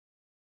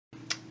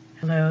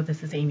Hello,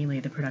 this is Amy Lee,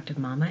 the Productive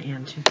Mama,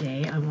 and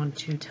today I want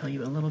to tell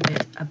you a little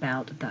bit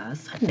about the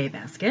Sunday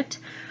basket.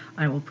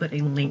 I will put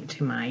a link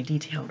to my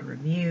detailed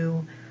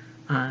review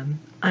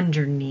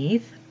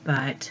underneath,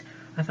 but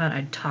I thought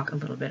I'd talk a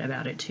little bit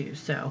about it too.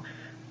 So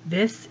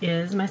this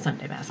is my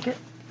Sunday basket,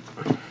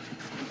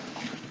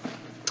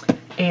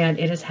 and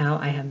it is how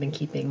I have been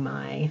keeping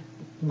my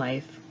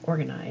life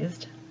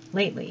organized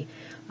lately.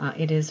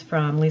 It is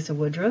from Lisa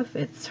Woodruff.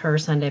 It's her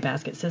Sunday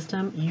basket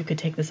system. You could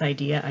take this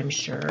idea, I'm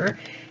sure,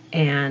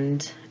 and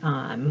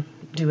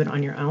do it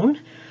on your own.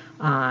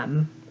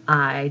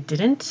 I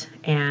didn't,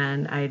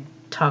 and I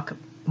talk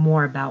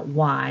more about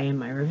why in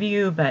my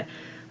review, but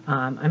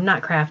I'm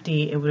not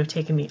crafty. It would have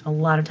taken me a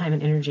lot of time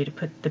and energy to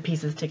put the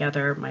pieces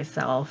together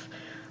myself.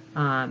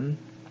 And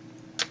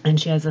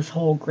she has this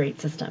whole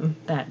great system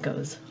that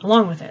goes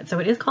along with it. So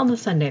it is called the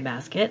Sunday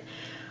basket.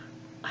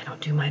 I don't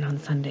do mine on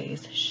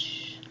Sundays. Shh.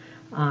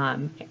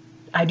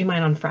 I do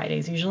mine on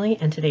Fridays usually,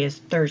 and today is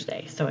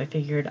Thursday, so I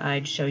figured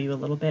I'd show you a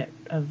little bit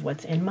of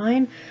what's in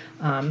mine.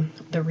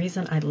 The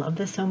reason I love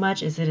this so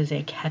much is it is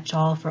a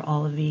catch-all for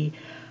all of the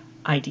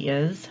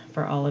ideas,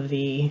 for all of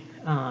the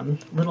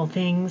little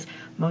things,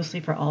 mostly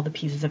for all the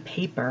pieces of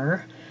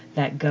paper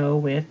that go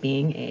with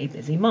being a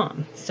busy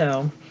mom.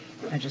 So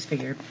I just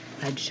figured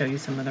I'd show you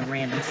some of the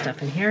random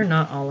stuff in here,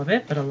 not all of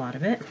it, but a lot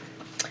of it.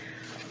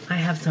 I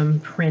have some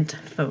print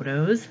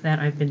photos that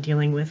I've been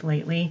dealing with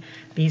lately.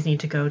 These need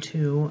to go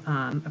to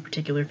a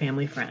particular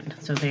family friend.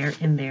 So they're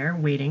in there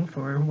waiting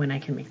for when I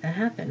can make that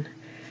happen.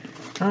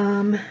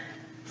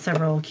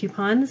 Several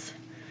coupons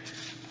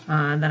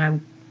that I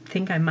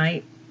think I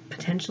might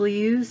potentially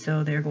use.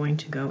 So they're going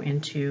to go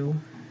into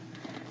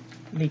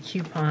the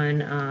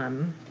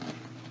coupon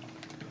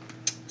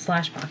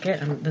slash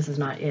pocket. This is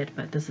not it,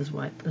 but this is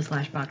what the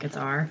slash pockets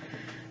are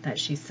that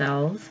she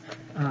sells.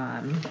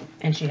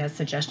 And she has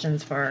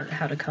suggestions for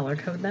how to color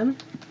code them.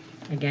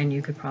 Again,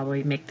 you could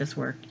probably make this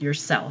work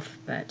yourself,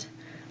 but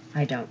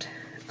I don't.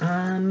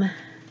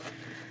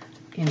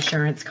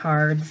 Insurance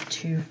cards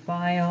to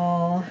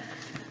file,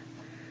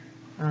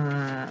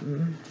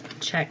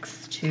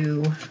 checks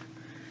to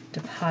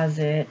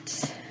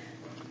deposit,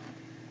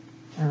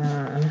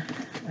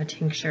 a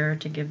tincture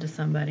to give to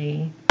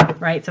somebody,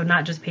 right? So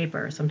not just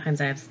paper.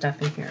 Sometimes I have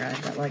stuff in here.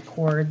 I've got like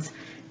cords,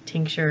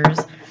 tinctures.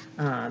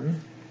 I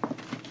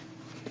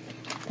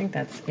think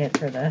that's it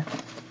for the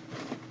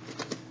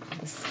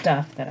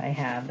stuff that I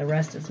have. The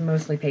rest is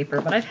mostly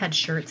paper, but I've had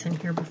shirts in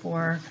here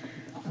before.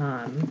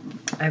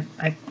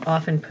 I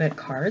often put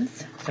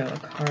cards, so a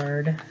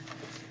card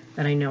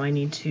that I know I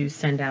need to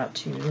send out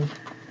to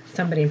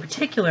somebody in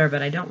particular,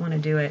 but I don't want to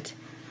do it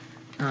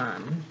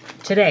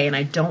today, and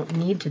I don't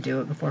need to do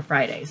it before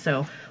Friday.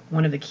 So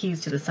one of the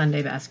keys to the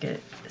Sunday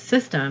basket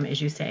system is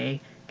you say,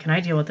 can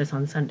I deal with this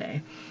on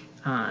Sunday?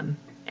 And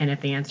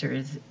if the answer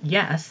is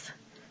yes,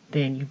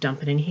 then you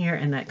dump it in here,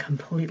 and that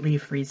completely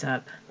frees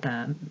up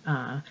the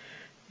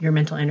your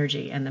mental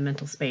energy and the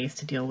mental space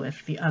to deal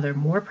with the other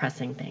more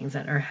pressing things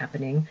that are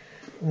happening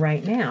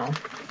right now.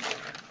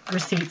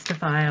 Receipts to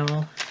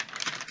file,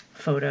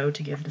 photo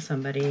to give to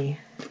somebody.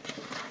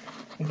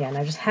 Again,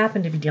 I just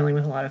happen to be dealing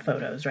with a lot of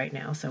photos right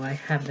now, so I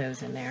have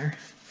those in there.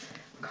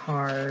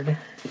 Card.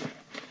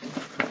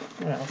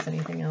 What else?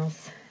 Anything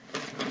else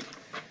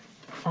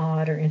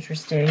odd or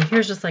interesting?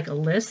 Here's just like a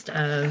list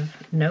of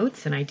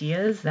notes and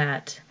ideas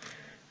that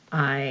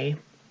I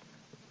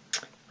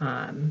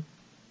want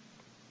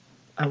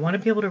to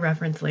be able to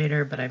reference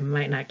later, but I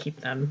might not keep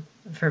them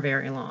for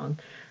very long.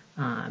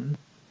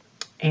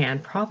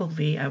 And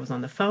probably I was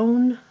on the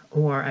phone,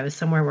 or I was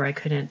somewhere where I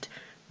couldn't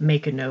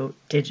make a note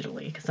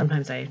digitally, because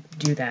sometimes I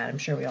do that. I'm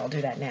sure we all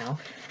do that now.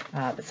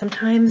 But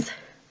sometimes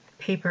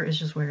paper is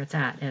just where it's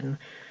at, and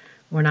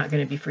we're not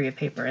going to be free of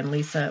paper. And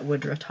Lisa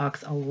Woodruff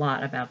talks a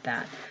lot about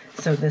that.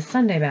 So this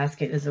Sunday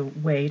basket is a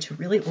way to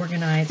really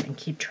organize and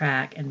keep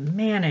track and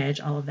manage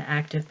all of the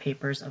active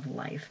papers of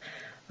life.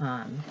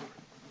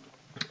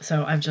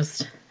 So I've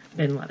just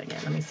been letting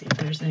it. Let me see if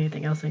there's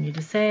anything else I need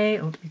to say.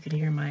 Oh, you can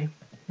hear my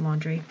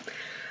laundry.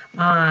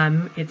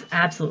 It's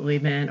absolutely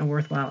been a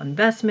worthwhile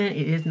investment.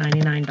 It is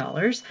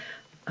 $99.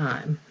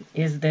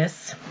 Is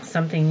this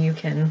something you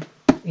can,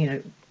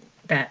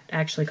 that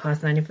actually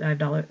costs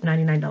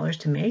 $99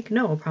 to make?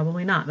 No,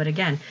 probably not. But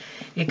again,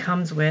 it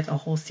comes with a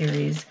whole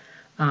series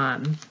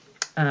of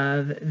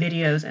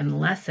videos and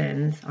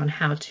lessons on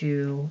how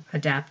to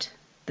adapt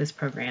this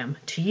program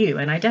to you.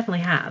 And I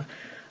definitely have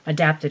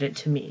adapted it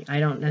to me. I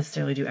don't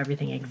necessarily do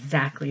everything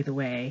exactly the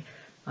way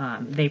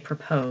they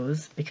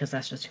propose, because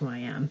that's just who I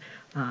am.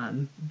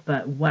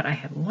 But what I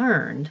have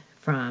learned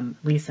from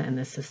Lisa and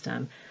this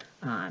system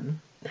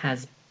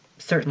has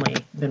certainly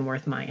been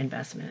worth my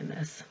investment in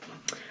this.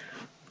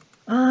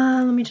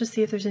 Let me just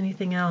see if there's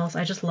anything else.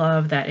 I just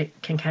love that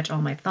it can catch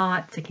all my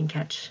thoughts. It can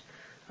catch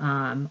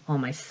all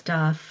my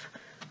stuff.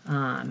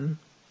 And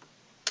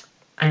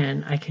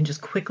I can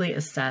just quickly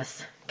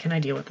assess, can I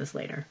deal with this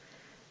later?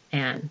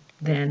 And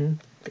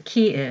then the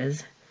key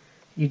is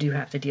you do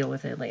have to deal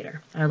with it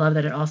later. I love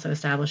that it also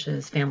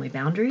establishes family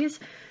boundaries.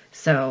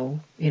 So,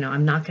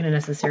 I'm not going to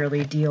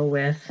necessarily deal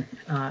with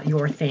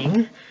your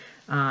thing,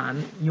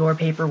 your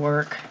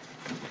paperwork,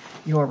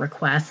 your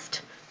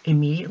request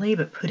immediately,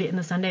 but put it in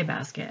the Sunday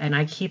basket. And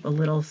I keep a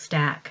little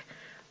stack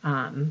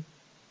of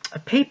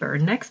paper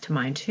next to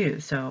mine too.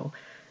 So,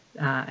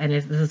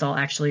 this is all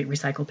actually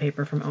recycled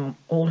paper from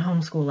old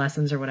homeschool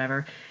lessons or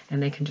whatever,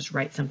 and they can just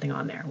write something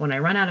on there. When I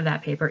run out of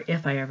that paper,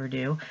 if I ever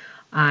do,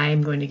 I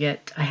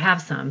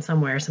have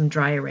some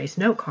dry erase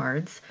note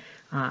cards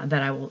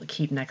that I will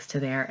keep next to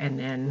there, and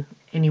then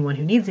anyone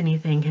who needs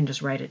anything can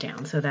just write it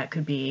down. So that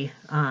could be,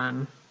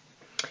 I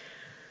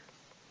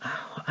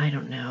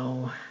don't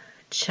know,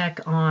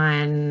 check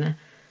on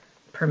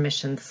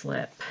permission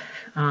slip,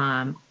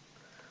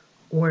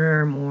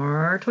 order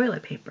more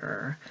toilet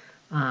paper,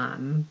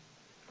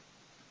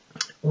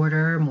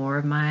 order more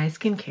of my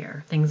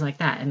skincare, things like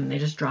that. And they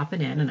just drop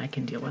it in and I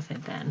can deal with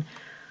it then.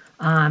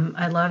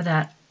 I love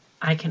that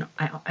I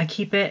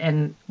keep it,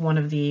 and one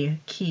of the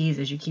keys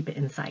is you keep it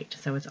in sight.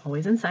 So it's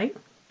always in sight.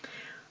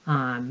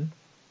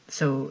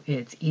 So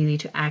it's easy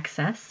to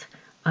access,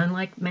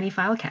 unlike many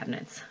file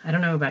cabinets. I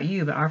don't know about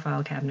you, but our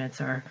file cabinets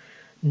are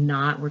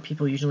not where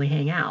people usually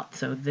hang out.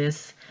 So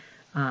this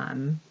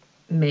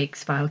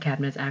makes file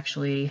cabinets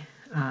actually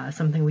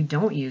something we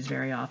don't use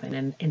very often,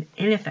 and an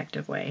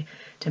ineffective way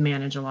to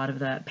manage a lot of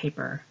the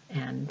paper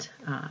and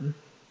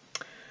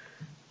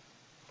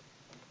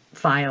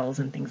files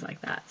and things like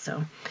that.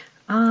 So,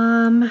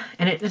 and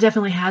it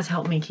definitely has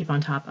helped me keep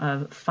on top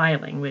of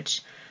filing,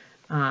 which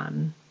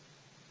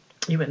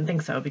you wouldn't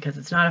think so because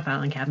it's not a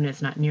filing cabinet,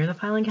 it's not near the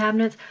filing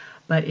cabinets,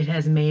 but it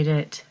has made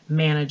it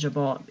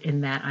manageable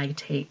in that I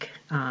take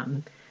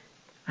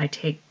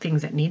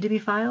things that need to be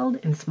filed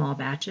in small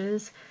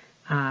batches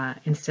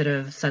instead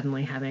of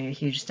suddenly having a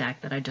huge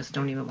stack that I just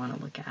don't even want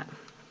to look at.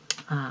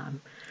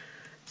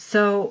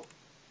 So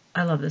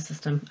I love this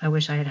system. I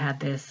wish I had had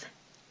this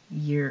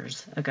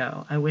years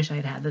ago. I wish I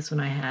had had this when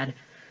I had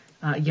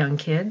young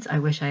kids. I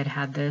wish I had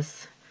had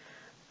this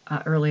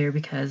earlier,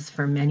 because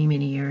for many,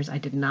 many years I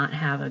did not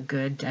have a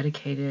good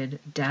dedicated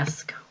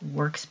desk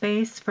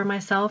workspace for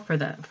myself for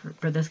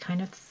this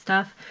kind of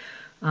stuff.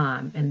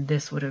 And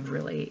this would have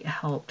really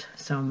helped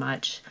so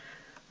much,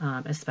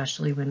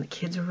 especially when the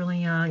kids are really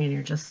young and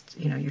you're just,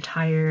 you're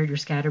tired, you're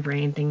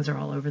scatterbrained, things are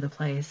all over the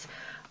place.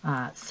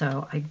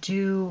 So I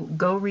do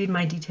go read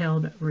my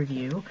detailed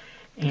review,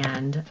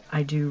 and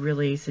I do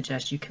really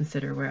suggest you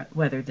consider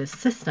whether this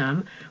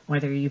system,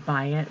 whether you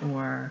buy it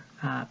or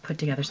put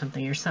together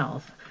something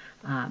yourself,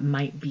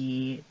 might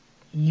be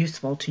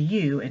useful to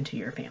you and to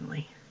your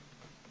family.